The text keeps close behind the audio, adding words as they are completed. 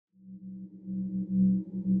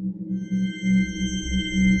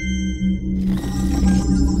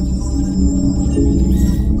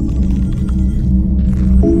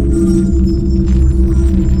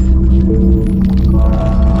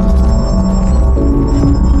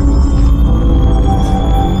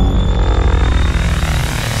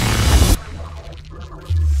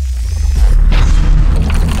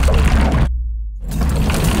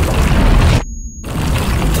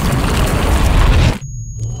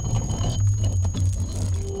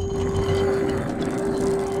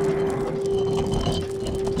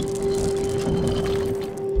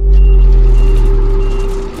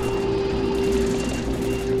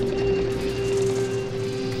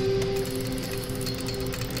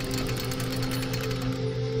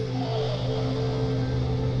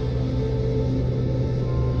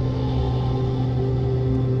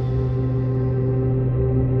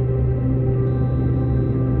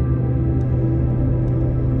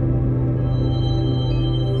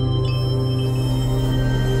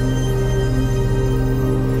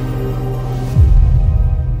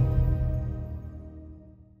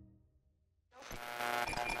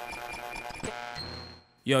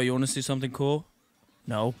Yo, you wanna see something cool?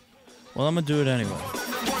 No? Well, I'm gonna do it anyway.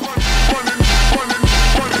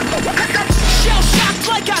 Shell shocked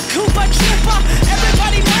like a Koopa Troopa.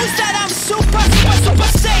 Everybody knows that I'm super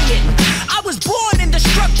Saiyan. I was born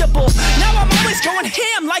indestructible. Now I'm always going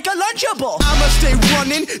ham like a Lunchable. I'ma stay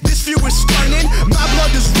running, this view is stunning. My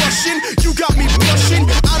blood is rushing, you got me blushing.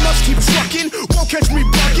 I must keep trucking, won't catch me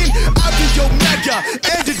bugging. I'll be your mega,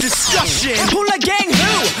 end of discussion. Hula gang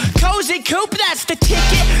who? Cozy coupe, that's the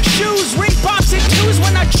ticket. Shoes, Reeboks and twos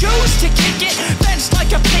when I choose to kick it. Fenced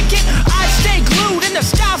like a picket.